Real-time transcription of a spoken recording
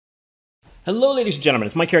Hello ladies and gentlemen,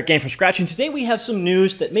 it's Mike here at Game from Scratch, and today we have some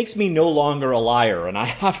news that makes me no longer a liar, and I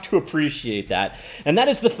have to appreciate that. And that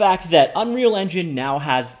is the fact that Unreal Engine now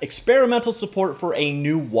has experimental support for a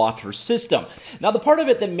new water system. Now the part of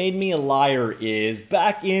it that made me a liar is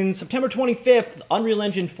back in September 25th, Unreal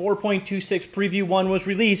Engine 4.26 Preview 1 was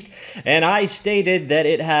released, and I stated that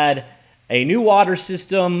it had a new water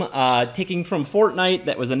system taking from Fortnite.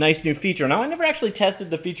 That was a nice new feature. Now, I never actually tested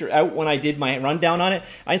the feature out when I did my rundown on it.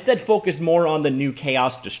 I instead focused more on the new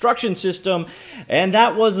Chaos Destruction system, and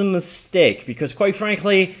that was a mistake because, quite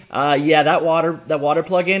frankly, yeah, that water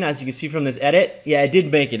plugin, as you can see from this edit, yeah, it did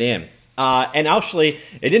make it in. And actually,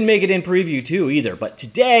 it didn't make it in Preview 2 either. But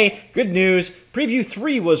today, good news, Preview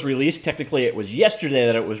 3 was released. Technically, it was yesterday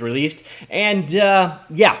that it was released. And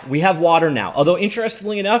yeah, we have water now. Although,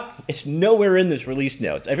 interestingly enough, it's nowhere in this release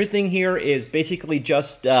notes. Everything here is basically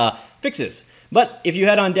just fixes. But if you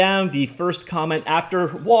head on down, the first comment after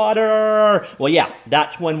water, well, yeah,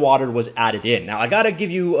 that's when water was added in. Now, I got to give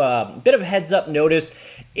you a bit of a heads up notice.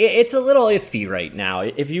 It's a little iffy right now.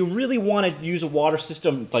 If you really want to use a water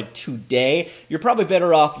system like today, you're probably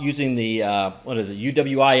better off using the, what is it,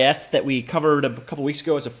 UWIS that we covered a couple weeks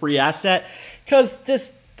ago as a free asset, because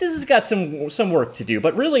this has got some work to do.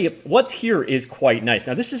 But really, what's here is quite nice.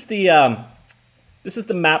 Now, this is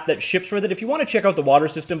the map that ships with it. If you want to check out the water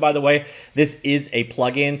system, by the way, this is a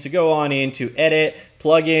plugin. So go on into Edit,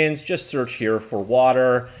 Plugins, just search here for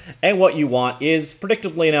water. And what you want is,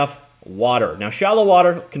 predictably enough, water. Now, shallow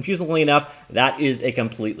water, confusingly enough, that is a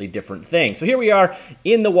completely different thing. So here we are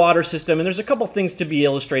in the water system, and there's a couple things to be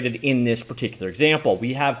illustrated in this particular example.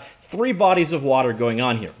 We have three bodies of water going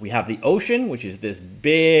on here. We have the ocean, which is this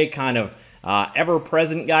big kind of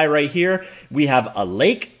ever-present guy right here. We have a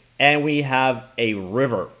lake, and we have a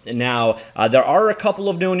river. Now, there are a couple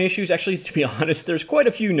of known issues. Actually, to be honest, there's quite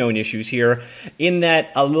a few known issues here in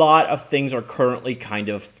that a lot of things are currently kind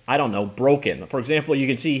of, I don't know, broken. For example, you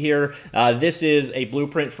can see here, this is a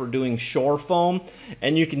blueprint for doing shore foam,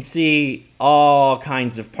 and you can see all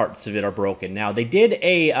kinds of parts of it are broken. Now, they did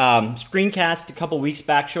a screencast a couple weeks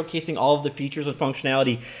back showcasing all of the features and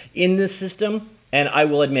functionality in this system. And I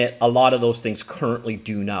will admit, a lot of those things currently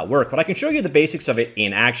do not work. But I can show you the basics of it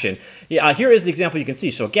in action. Yeah, here is the example you can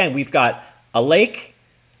see. So again, we've got a lake,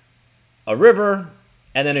 a river,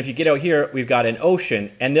 and then if you get out here, we've got an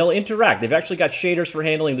ocean. And they'll interact. They've actually got shaders for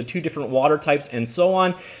handling the two different water types and so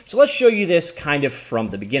on. So let's show you this kind of from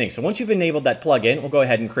the beginning. So once you've enabled that plugin, we'll go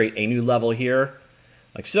ahead and create a new level here,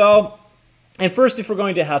 like so. And first, if we're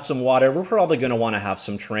going to have some water, we're probably going to want to have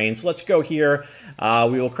some terrain. So let's go here.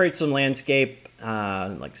 We will create some landscape.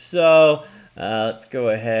 Like so. Let's go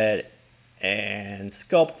ahead and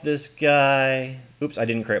sculpt this guy. Oops, I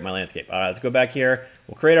didn't create my landscape. All right, let's go back here.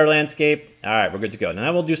 We'll create our landscape. All right, we're good to go.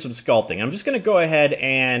 Now we'll do some sculpting. I'm just going to go ahead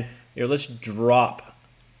and here, let's drop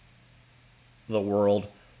the world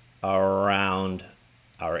around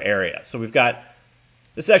our area. So we've got,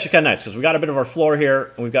 this is actually kind of nice because we got a bit of our floor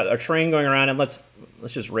here and we've got our terrain going around, and let's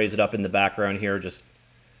just raise it up in the background here, just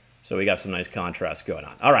so we got some nice contrast going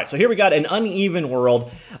on. All right, so here we got an uneven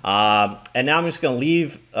world, and now I'm just going to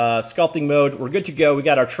leave sculpting mode. We're good to go. We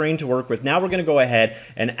got our terrain to work with. Now we're going to go ahead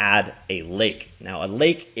and add a lake. Now, a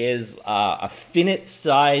lake is a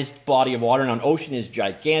finite-sized body of water. Now, an ocean is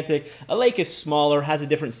gigantic. A lake is smaller, has a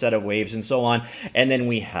different set of waves, and so on. And then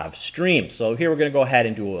we have streams. So here we're going to go ahead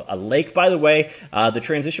and do a lake. By the way, the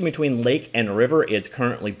transition between lake and river is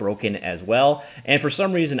currently broken as well. And for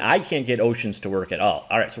some reason, I can't get oceans to work at all.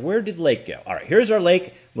 All right, so where did lake go? All right, here's our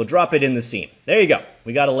lake. We'll drop it in the scene. There you go.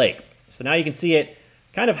 We got a lake. So now you can see it,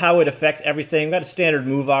 kind of how it affects everything. We've got a standard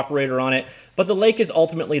move operator on it, but the lake is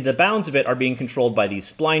ultimately, the bounds of it are being controlled by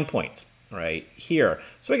these spline points right here.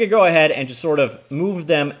 So we could go ahead and just sort of move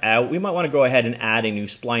them out. We might want to go ahead and add a new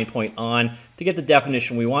spline point on to get the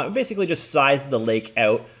definition we want. We basically just size the lake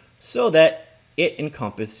out so that it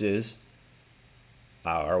encompasses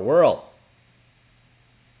our world.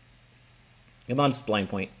 Come on, spline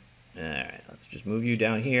point. All right, let's just move you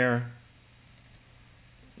down here.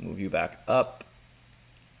 Move you back up.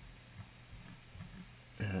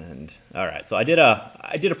 And all right, so I did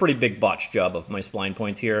a pretty big botch job of my spline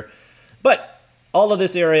points here, but all of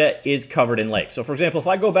this area is covered in lake. So for example, if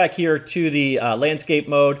I go back here to the landscape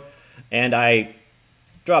mode and I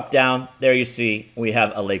drop down, there you see we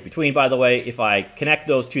have a lake between. By the way, if I connect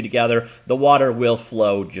those two together, the water will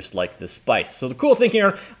flow just like the spice. So the cool thing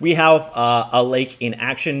here, we have a lake in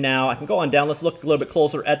action now. I can go on down. Let's look a little bit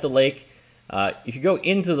closer at the lake. If you go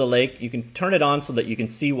into the lake, you can turn it on so that you can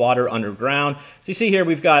see water underground. So you see here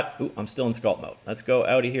we've got, ooh, I'm still in sculpt mode. Let's go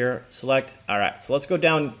out of here, select. All right, so let's go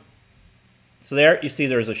down. So there you see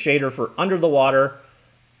there's a shader for under the water.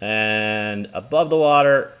 and above the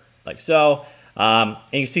water, like so. And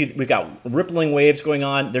you see we've got rippling waves going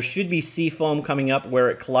on. There should be sea foam coming up where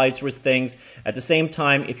it collides with things. At the same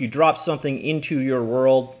time, if you drop something into your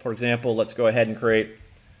world, for example, let's go ahead and create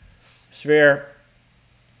a sphere.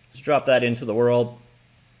 Let's drop that into the world.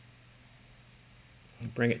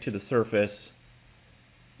 Bring it to the surface.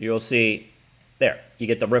 You'll see there, you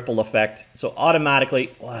get the ripple effect. So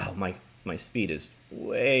automatically, wow, my speed is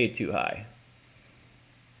way too high.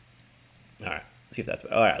 All right. See if that's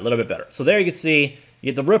better. All right, a little bit better. So there you can see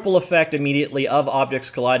you get the ripple effect immediately of objects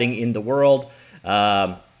colliding in the world.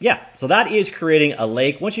 Yeah, so that is creating a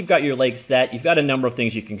lake. Once you've got your lake set, you've got a number of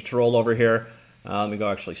things you can control over here. Let me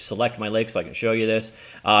go actually select my lake so I can show you this.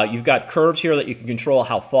 You've got curves here that you can control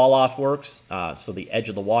how fall off works. So the edge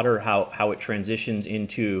of the water, how it transitions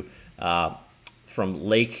into from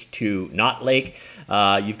lake to not lake.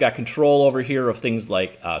 You've got control over here of things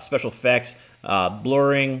like special effects,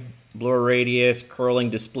 blurring, blur radius, curling,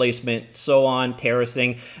 displacement, so on,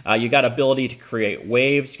 terracing. You got ability to create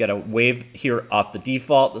waves. You got a wave here off the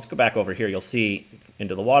default. Let's go back over here. You'll see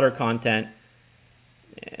into the water content.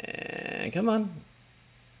 And come on.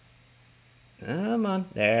 Come on.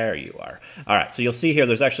 There you are. All right, so you'll see here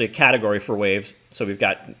there's actually a category for waves. So we've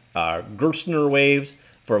got Gerstner waves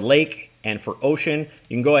for lake and for ocean.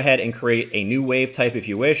 You can go ahead and create a new wave type if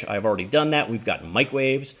you wish. I've already done that. We've got mic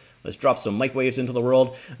waves. Let's drop some mic waves into the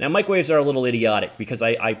world. Now, mic waves are a little idiotic because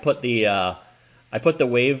I put the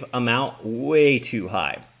wave amount way too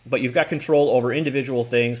high. But you've got control over individual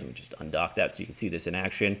things. Let me just undock that so you can see this in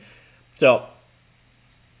action. So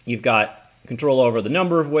you've got control over the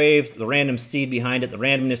number of waves, the random speed behind it, the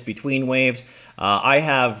randomness between waves. I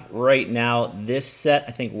have right now this set,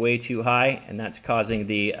 I think, way too high, and that's causing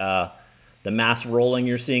the mass rolling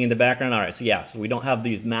you're seeing in the background. All right, so yeah, so we don't have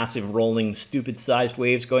these massive rolling, stupid-sized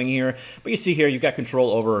waves going here. But you see here, you've got control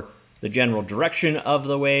over the general direction of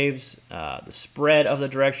the waves, the spread of the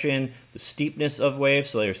direction, the steepness of waves.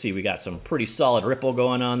 So you see we got some pretty solid ripple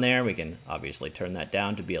going on there. We can obviously turn that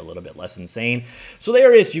down to be a little bit less insane. So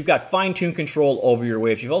there it is. You've got fine-tuned control over your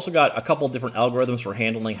waves. You've also got a couple different algorithms for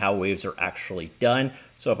handling how waves are actually done.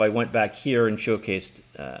 So if I went back here and showcased,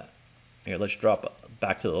 here, let's drop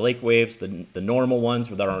back to the lake waves, the normal ones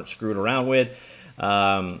that aren't screwed around with.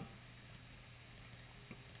 Come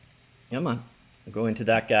on. Go into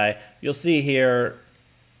that guy. You'll see here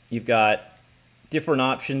you've got different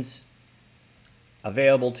options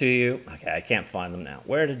available to you. Okay, I can't find them now.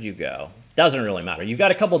 Where did you go? Doesn't really matter. You've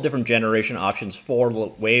got a couple different generation options for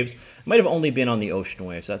waves. It might have only been on the ocean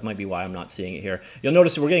waves. That might be why I'm not seeing it here. You'll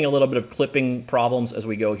notice we're getting a little bit of clipping problems as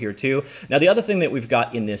we go here too. Now the other thing that we've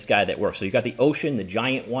got in this guy that works, so you've got the ocean, the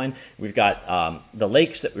giant one. We've got the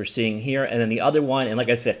lakes that we're seeing here, and then the other one, and like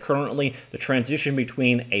I said, currently the transition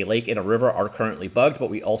between a lake and a river are currently bugged, but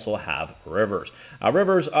we also have rivers.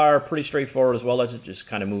 Rivers are pretty straightforward as well. Let's just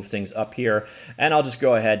kind of move things up here, and I'll just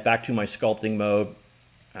go ahead back to my sculpting mode.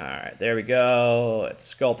 All right, there we go.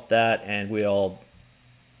 Let's sculpt that, and there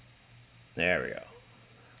we go.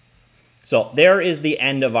 So there is the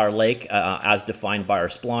end of our lake as defined by our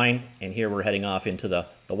spline, and here we're heading off into the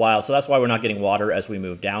wild. So that's why we're not getting water as we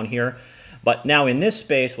move down here. But now in this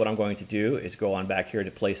space, what I'm going to do is go on back here to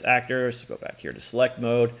place actors, go back here to select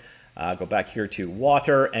mode, go back here to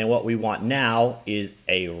water, and what we want now is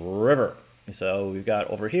a river. So we've got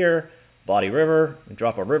over here, body river, we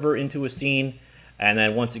drop a river into a scene. And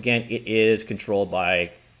then once again, it is controlled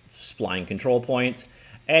by spline control points.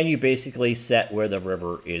 And you basically set where the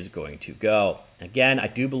river is going to go. Again, I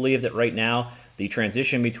do believe that right now, the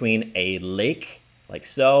transition between a lake, like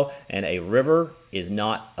so, and a river is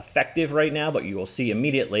not effective right now. But you will see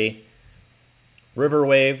immediately river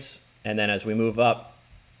waves. And then as we move up,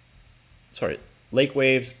 lake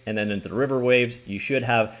waves, and then into the river waves, you should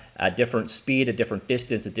have a different speed, a different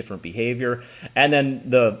distance, a different behavior. And then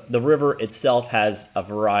the river itself has a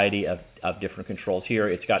variety of different controls here.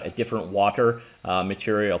 It's got a different water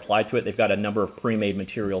material applied to it. They've got a number of pre-made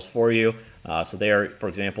materials for you. So there, for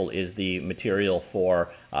example, is the material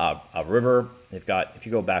for a river. They've got, if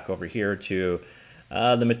you go back over here to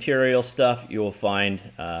the material stuff, you will find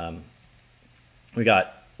we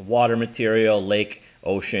got water material, lake,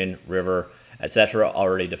 ocean, river, etc.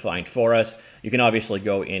 already defined for us. You can obviously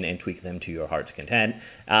go in and tweak them to your heart's content.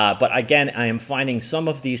 But again, I am finding some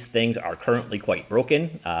of these things are currently quite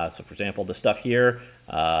broken. So for example, the stuff here,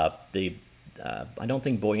 I don't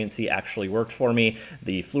think buoyancy actually worked for me.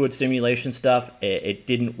 The fluid simulation stuff, it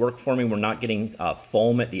didn't work for me. We're not getting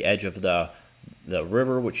foam at the edge of the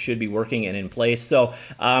river, which should be working and in place. So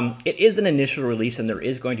it is an initial release, and there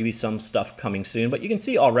is going to be some stuff coming soon. But you can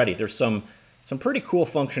see already there's some some pretty cool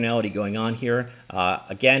functionality going on here.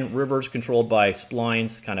 Again, rivers controlled by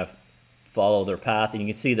splines kind of follow their path, and you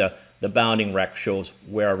can see the bounding rect shows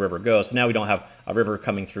where a river goes. So now we don't have a river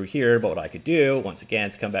coming through here, but what I could do, once again,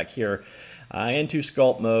 is come back here into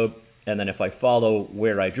sculpt mode, and then if I follow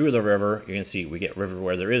where I drew the river, you're going to see we get river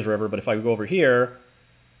where there is river, but if I go over here,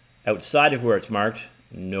 outside of where it's marked,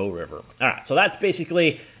 no river. All right, so that's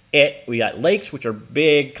basically it. We got lakes, which are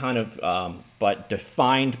big, kind of, but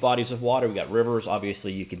defined bodies of water. We got rivers,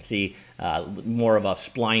 obviously you can see more of a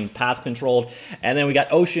spline path controlled. And then we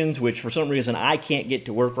got oceans, which for some reason I can't get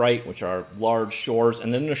to work right, which are large shores.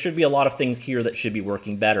 And then there should be a lot of things here that should be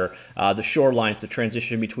working better. The shorelines, the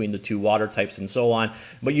transition between the two water types and so on.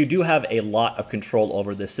 But you do have a lot of control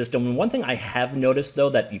over this system. And one thing I have noticed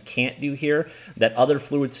though that you can't do here, that other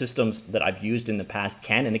fluid systems that I've used in the past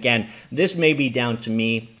can, and again, this may be down to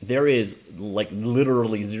me, there is like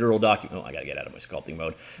literally zero document. Oh, I gotta get out of my sculpting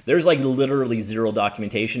mode. There's like literally zero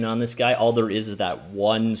documentation on this guy. All there is that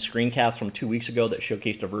one screencast from 2 weeks ago that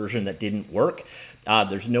showcased a version that didn't work.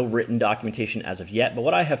 There's no written documentation as of yet, but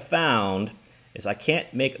what I have found is I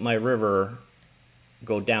can't make my river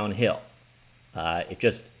go downhill.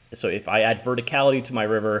 So if I add verticality to my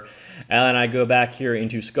river, and then I go back here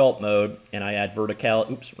into sculpt mode, and I add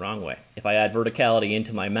verticality, oops, wrong way. If I add verticality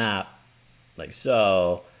into my map, like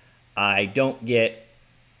so, I don't get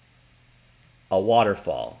a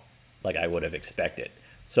waterfall like I would have expected.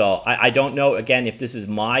 So I don't know, again, if this is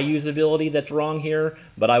my usability that's wrong here,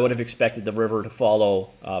 but I would have expected the river to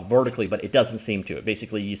follow vertically, but it doesn't seem to.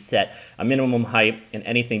 Basically, you set a minimum height, and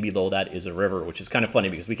anything below that is a river, which is kind of funny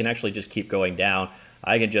because we can actually just keep going down.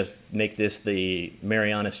 I can just make this the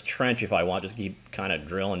Marianas Trench if I want, just keep kind of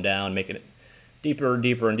drilling down, making it deeper and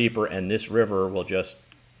deeper and deeper, and this river will just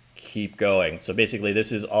keep going. So basically,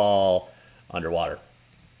 this is all underwater.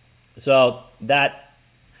 So that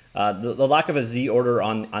the lack of a Z order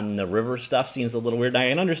on the river stuff seems a little weird. Now, I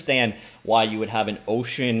can understand why you would have an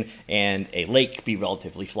ocean and a lake be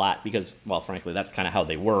relatively flat because, well, frankly, that's kind of how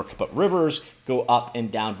they work. But rivers go up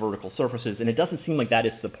and down vertical surfaces, and it doesn't seem like that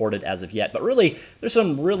is supported as of yet. But really, there's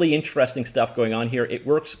some really interesting stuff going on here. It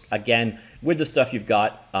works, again, with the stuff you've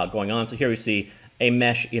got going on. So here we see a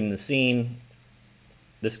mesh in the scene,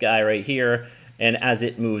 this guy right here, and as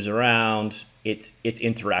it moves around, it's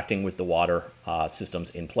interacting with the water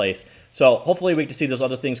systems in place. So hopefully we get to see those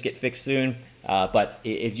other things get fixed soon. But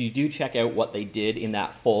if you do check out what they did in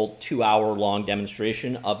that full 2-hour-long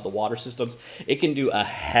demonstration of the water systems, it can do a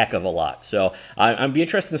heck of a lot. So I'd be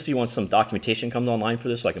interested to see once some documentation comes online for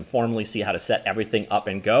this so I can formally see how to set everything up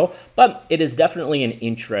and go. But it is definitely an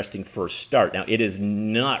interesting first start. Now, it is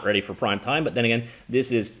not ready for prime time, but then again,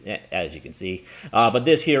 this is, as you can see, but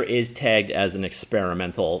this here is tagged as an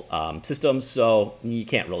experimental system, so you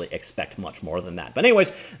can't really expect much more than that. But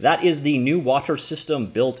anyways, that is the new water system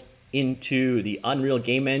built into the Unreal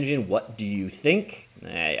game engine. What do you think?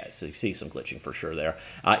 Yeah, so you see some glitching for sure there.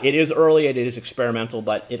 It is early, it is experimental,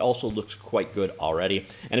 but it also looks quite good already.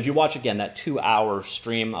 And if you watch, again, that 2-hour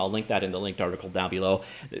stream, I'll link that in the linked article down below.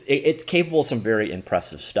 It's capable of some very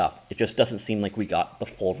impressive stuff. It just doesn't seem like we got the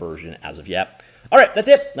full version as of yet. All right, that's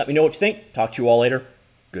it. Let me know what you think. Talk to you all later.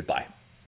 Goodbye.